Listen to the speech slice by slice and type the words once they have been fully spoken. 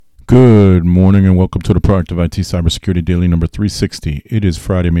Good morning and welcome to the Proactive IT Cybersecurity Daily number 360. It is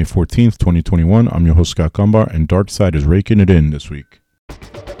Friday, May 14th, 2021. I'm your host, Scott Gumbar, and DarkSide is raking it in this week.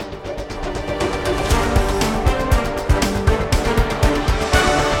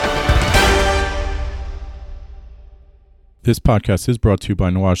 This podcast is brought to you by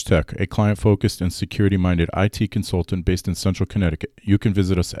Nuage Tech, a client-focused and security-minded IT consultant based in Central Connecticut. You can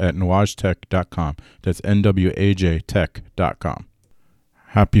visit us at nuagetech.com. That's NWAJtech.com.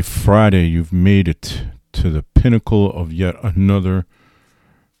 Happy Friday. You've made it to the pinnacle of yet another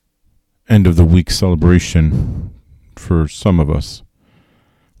end of the week celebration for some of us.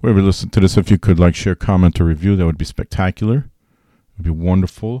 Wherever you listen to this, if you could share, comment, or review, that would be spectacular. It would be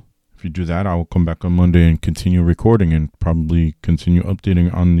wonderful. If you do that, I will come back on Monday and continue recording and probably continue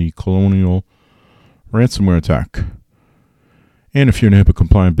updating on the Colonial ransomware attack. And if you're in a HIPAA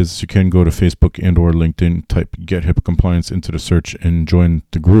compliant business, you can go to Facebook and or LinkedIn, type Get HIPAA Compliance into the search and join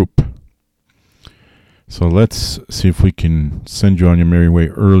the group. So let's see if we can send you on your merry way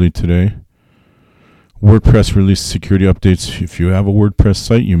early today. WordPress released security updates. If you have a WordPress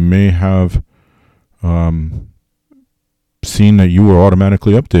site, you may have seen that you were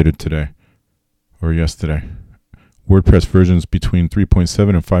automatically updated today or yesterday. WordPress versions between 3.7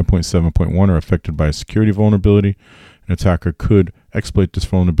 and 5.7.1 are affected by a security vulnerability. An attacker could exploit this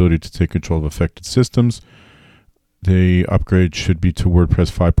vulnerability to take control of affected systems. The upgrade should be to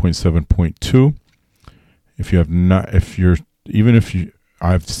WordPress 5.7.2.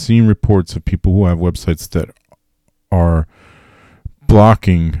 I've seen reports of people who have websites that are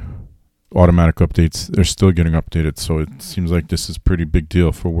blocking automatic updates. They're still getting updated, so it seems like this is a pretty big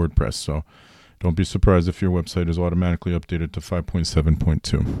deal for WordPress. So don't be surprised if your website is automatically updated to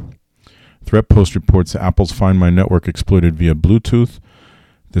 5.7.2. Threat Post reports Apple's Find My network exploited via Bluetooth.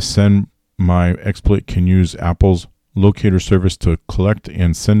 The Send My exploit can use Apple's locator service to collect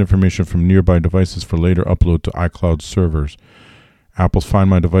and send information from nearby devices for later upload to iCloud servers. Apple's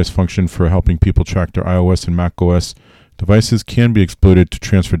Find My device function for helping people track their iOS and macOS devices can be exploited to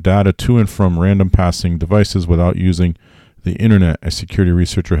transfer data to and from random passing devices without using the internet, a security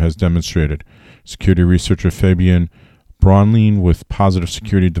researcher has demonstrated. Security researcher Fabian Braunlein with Positive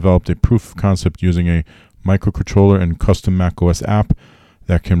Security developed a proof of concept using a microcontroller and custom macOS app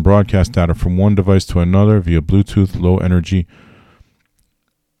that can broadcast data from one device to another via Bluetooth Low Energy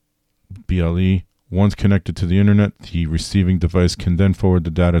BLE. Once connected to the internet, the receiving device can then forward the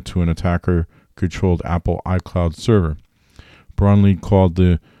data to an attacker-controlled Apple iCloud server. Braunlein called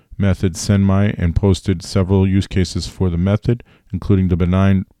the method SendMy and posted several use cases for the method, including the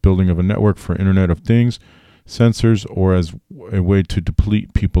benign building of a network for Internet of Things, sensors, or as a way to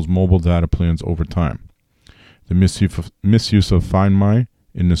deplete people's mobile data plans over time. The misuse of Find My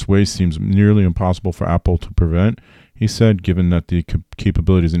in this way seems nearly impossible for Apple to prevent, he said, given that the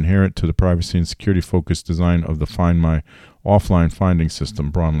capabilities inherent to the privacy and security-focused design of the Find My offline finding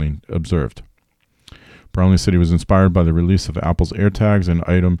system, Braunlein observed. Braunlein said he was inspired by the release of Apple's AirTags, an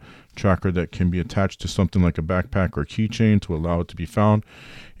item tracker that can be attached to something like a backpack or keychain to allow it to be found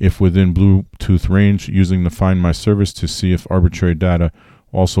if within Bluetooth range, using the Find My service to see if arbitrary data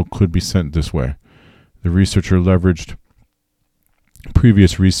also could be sent this way. The researcher leveraged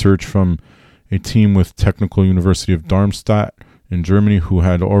previous research from a team with Technical University of Darmstadt in Germany who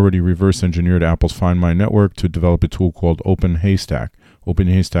had already reverse engineered Apple's Find My network to develop a tool called OpenHaystack.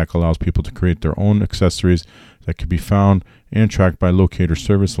 OpenHaystack allows people to create their own accessories that can be found and tracked by locator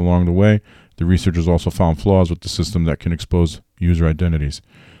service along the way. The researchers also found flaws with the system that can expose user identities.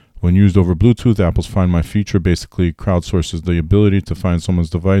 When used over Bluetooth, Apple's Find My feature basically crowdsources the ability to find someone's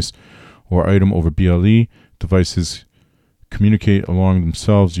device or item over BLE. Devices communicate among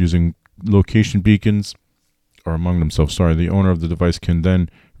themselves using location beacons, The owner of the device can then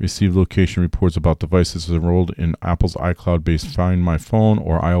receive location reports about devices enrolled in Apple's iCloud-based Find My phone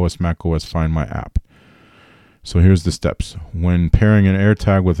or iOS macOS Find My app. So here's the steps. When pairing an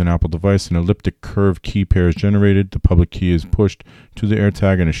AirTag with an Apple device, an elliptic curve key pair is generated. The public key is pushed to the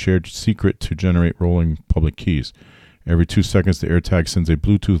AirTag and a shared secret to generate rolling public keys. Every 2 seconds, the AirTag sends a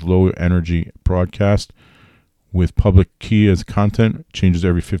Bluetooth low energy broadcast with public key as content. Changes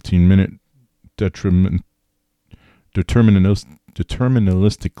every 15-minute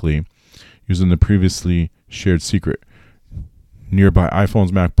deterministically using the previously shared secret. Nearby iPhones,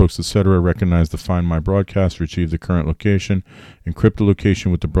 MacBooks, etc. recognize the Find My broadcast, retrieve the current location, encrypt the location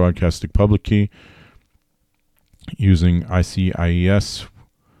with the broadcasted public key using ICIES,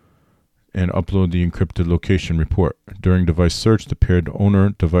 and upload the encrypted location report. During device search, the paired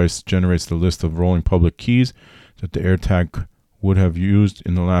owner device generates the list of rolling public keys that the AirTag would have used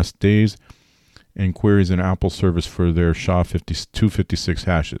in the last days and queries an Apple service for their SHA-256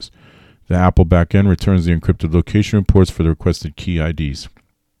 hashes. The Apple backend returns the encrypted location reports for the requested key IDs.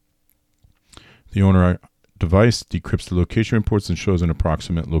 The owner device decrypts the location reports and shows an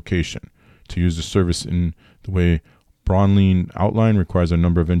approximate location. To use the service in the way Bronlein outlined requires a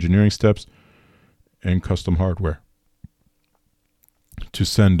number of engineering steps and custom hardware. To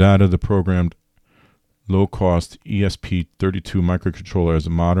send data, the programmed low-cost ESP32 microcontroller is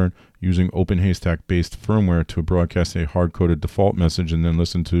modern, using OpenHaystack-based firmware to broadcast a hard-coded default message and then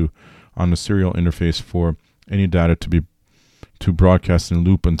listen on the serial interface for any data to broadcast in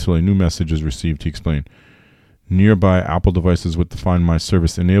loop until a new message is received, he explained. Nearby Apple devices with the Find My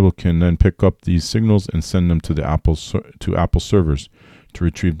service enabled can then pick up these signals and send them to Apple servers. To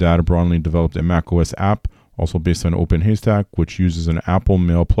retrieve data, Bronlein developed a macOS app, also based on OpenHaystack, which uses an Apple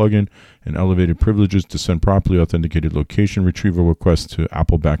Mail plugin and elevated privileges to send properly authenticated location retrieval requests to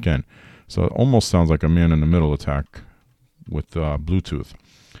Apple backend. So it almost sounds like a man-in-the-middle attack with Bluetooth.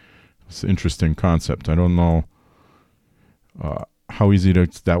 It's an interesting concept. I don't know how easy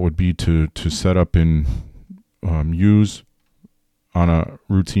that would be to set up and use on a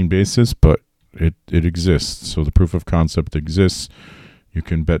routine basis, but it exists. So the proof of concept exists. You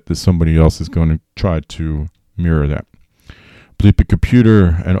can bet that somebody else is going to try to mirror that. Bleeping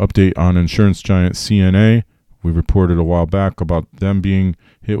Computer, an update on insurance giant CNA. We reported a while back about them being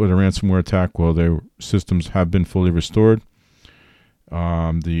hit with a ransomware attack. Well, their systems have been fully restored.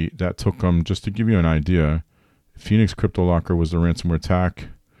 That took them, just to give you an idea, Phoenix CryptoLocker was the ransomware attack.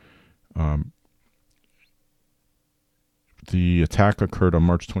 The attack occurred on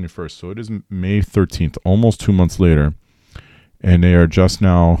March 21st, so it is May 13th, almost 2 months later, and they are just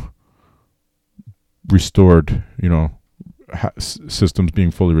now restored, systems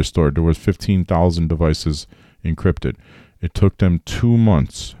being fully restored. There was 15,000 devices encrypted. It took them 2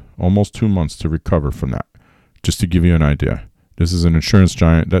 months, almost 2 months, to recover from that, just to give you an idea. This is an insurance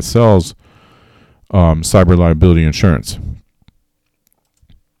giant that sells cyber liability insurance.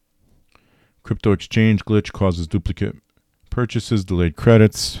 Crypto exchange glitch causes duplicate purchases, delayed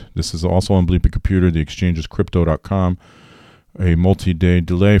credits. This is also on Bleeping Computer. The exchange is Crypto.com. A multi-day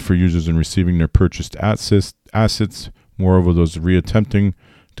delay for users in receiving their purchased assets. Moreover, those reattempting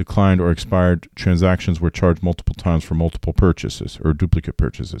declined or expired transactions were charged multiple times for multiple purchases or duplicate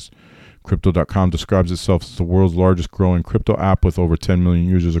purchases. Crypto.com describes itself as the world's largest growing crypto app with over 10 million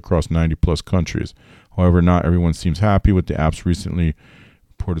users across 90 plus countries. However, not everyone seems happy with the app's recently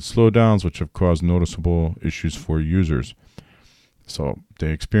reported slowdowns, which have caused noticeable issues for users. So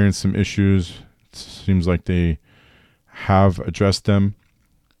they experienced some issues. It seems like they have addressed them.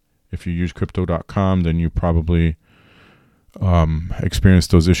 If you use Crypto.com, then you probably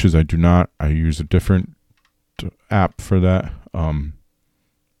experienced those issues. I do not. I use a different app for that.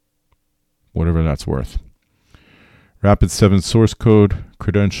 Whatever that's worth. Rapid7 source code,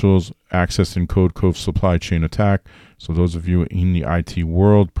 credentials, access and code supply chain attack. So those of you in the IT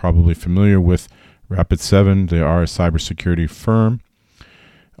world probably familiar with Rapid7. They are a cybersecurity firm.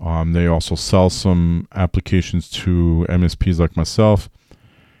 They also sell some applications to MSPs like myself.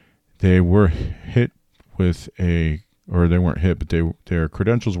 They were hit with they weren't hit, but their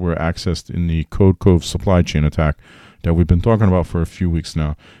credentials were accessed in the CodeCove supply chain attack that we've been talking about for a few weeks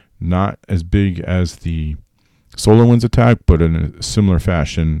now. Not as big as the SolarWinds attack, but in a similar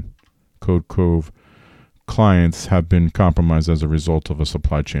fashion, CodeCove clients have been compromised as a result of a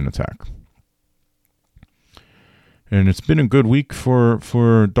supply chain attack. And it's been a good week for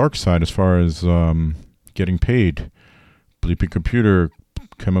DarkSide as far as getting paid. Bleeping Computer,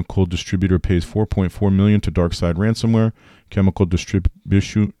 chemical distributor, pays $4.4 million to DarkSide ransomware. Chemical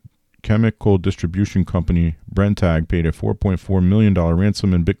distribution company Brenntag paid a $4.4 million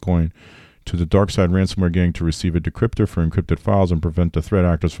ransom in Bitcoin to the DarkSide ransomware gang to receive a decryptor for encrypted files and prevent the threat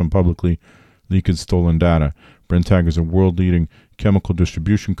actors from publicly leaking stolen data. Brenntag is a world-leading chemical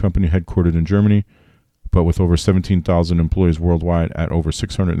distribution company headquartered in Germany, but with over 17,000 employees worldwide at over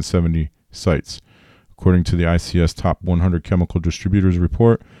 670 sites. According to the ICS Top 100 Chemical Distributors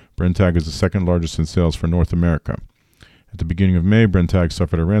report, Brenntag is the second largest in sales for North America. At the beginning of May, Brenntag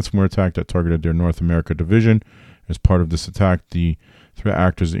suffered a ransomware attack that targeted their North America division. As part of this attack, the threat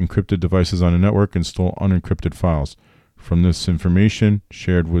actors encrypted devices on a network and stole unencrypted files. From this information,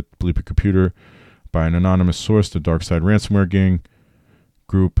 shared with Bleeping Computer by an anonymous source, the DarkSide ransomware gang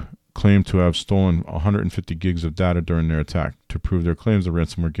group claimed to have stolen 150 gigs of data during their attack. To prove their claims, the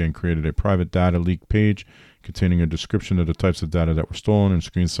ransomware gang created a private data leak page containing a description of the types of data that were stolen and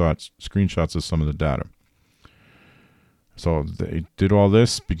screenshots of some of the data. So they did all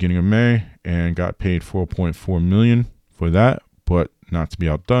this beginning of May and got paid $4.4 million for that, but not to be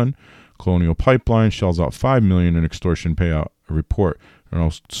outdone. Colonial Pipeline shells out $5 million in extortion payout. A report.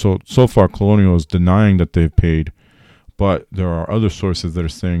 So far, Colonial is denying that they've paid, but there are other sources that are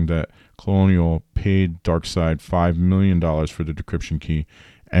saying that Colonial paid DarkSide $5 million for the decryption key,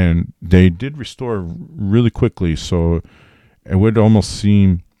 and they did restore really quickly. So it would almost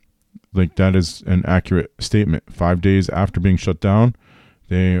seem like that is an accurate statement. 5 days after being shut down,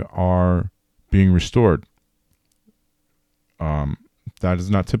 they are being restored. That is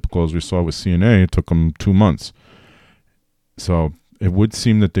not typical, as we saw with CNA. It took them 2 months. So it would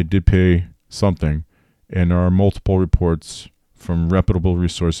seem that they did pay something, and there are multiple reports from reputable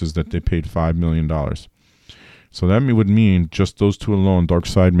resources that they paid $5 million. So that would mean just those two alone,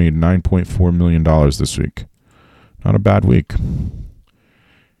 DarkSide made $9.4 million this week. Not a bad week.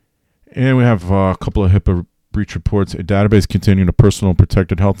 And we have a couple of HIPAA breach reports. A database containing the personal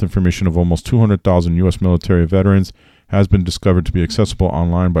protected health information of almost 200,000 U.S. military veterans has been discovered to be accessible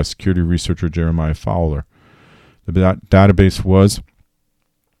online by security researcher Jeremiah Fowler. The database was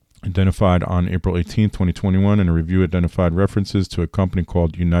identified on April 18, 2021, and a review identified references to a company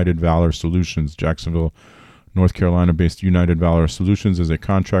called United Valor Solutions. Jacksonville, North Carolina-based United Valor Solutions is a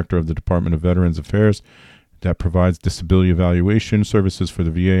contractor of the Department of Veterans Affairs that provides disability evaluation services for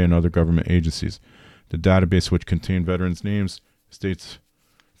the VA and other government agencies. The database, which contained veterans' names,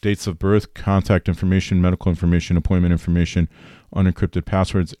 dates of birth, contact information, medical information, appointment information, unencrypted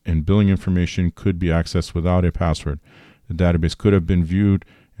passwords, and billing information, could be accessed without a password. The database could have been viewed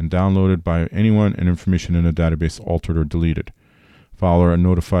and downloaded by anyone, and information in the database altered or deleted. Fowler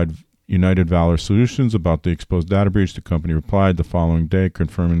notified United Valor Solutions about the exposed data breach. The company replied the following day,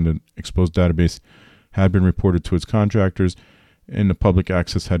 confirming the exposed database had been reported to its contractors and the public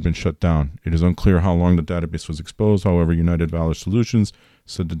access had been shut down. It is unclear how long the database was exposed. However, United Valor Solutions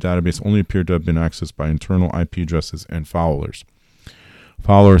said the database only appeared to have been accessed by internal IP addresses and Fowler's.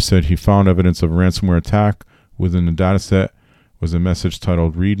 Fowler said he found evidence of a ransomware attack within the dataset was a message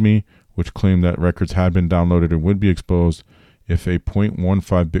titled README, which claimed that records had been downloaded and would be exposed if a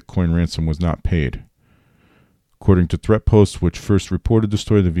 0.15 Bitcoin ransom was not paid. According to ThreatPost, which first reported the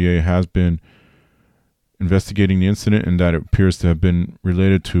story, the VA has been investigating the incident and that it appears to have been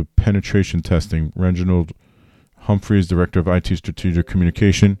related to penetration testing. Reginald Humphreys, Director of IT Strategic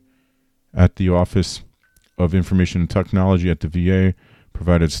Communication at the Office of Information and Technology at the VA,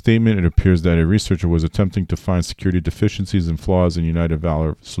 provided a statement. It appears that a researcher was attempting to find security deficiencies and flaws in United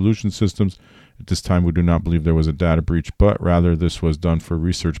Valor Solution systems. At this time, we do not believe there was a data breach, but rather this was done for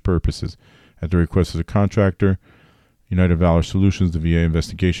research purposes. At the request of the contractor, United Valor Solutions, the VA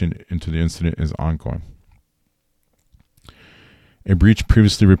investigation into the incident is ongoing. A breach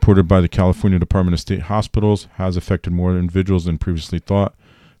previously reported by the California Department of State Hospitals has affected more individuals than previously thought.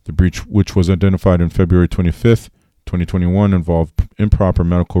 The breach, which was identified on February 25th, 2021, involved improper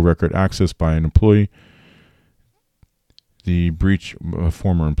medical record access by an employee. The breach, a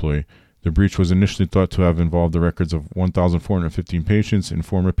former employee. The breach was initially thought to have involved the records of 1,415 patients,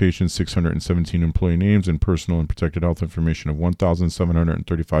 informer patients, 617 employee names, and personal and protected health information of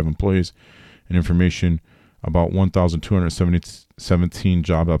 1,735 employees, and information about 1,217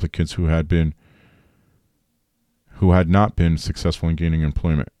 job applicants who had not been successful in gaining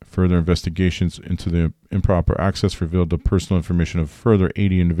employment. Further investigations into the improper access revealed the personal information of further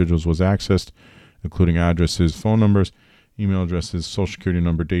 80 individuals was accessed, including addresses, phone numbers, email addresses, social security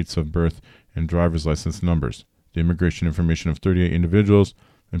number, dates of birth, and driver's license numbers. The immigration information of 38 individuals,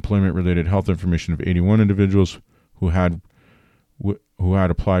 employment-related health information of 81 individuals who had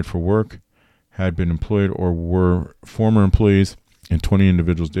applied for work, had been employed or were former employees, and 20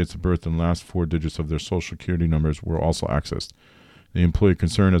 individuals' dates of birth and last 4 digits of their social security numbers were also accessed. The employee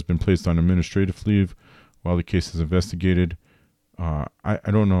concerned has been placed on administrative leave while the case is investigated. I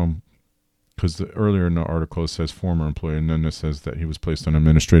don't know, because earlier in the article it says former employee, and then it says that he was placed on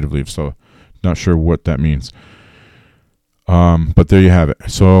administrative leave, so not sure what that means. But there you have it.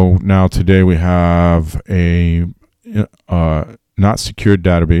 So now today we have a not secured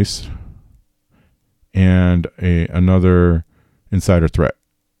database and another insider threat.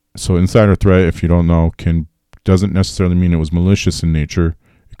 So insider threat, if you don't know, doesn't necessarily mean it was malicious in nature.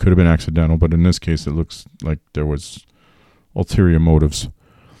 It could have been accidental, but in this case it looks like there was ulterior motives.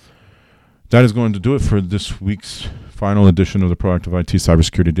 That is going to do it for this week's final edition of the Proactive IT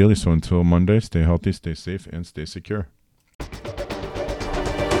Cybersecurity Daily. So until Monday, stay healthy, stay safe, and stay secure.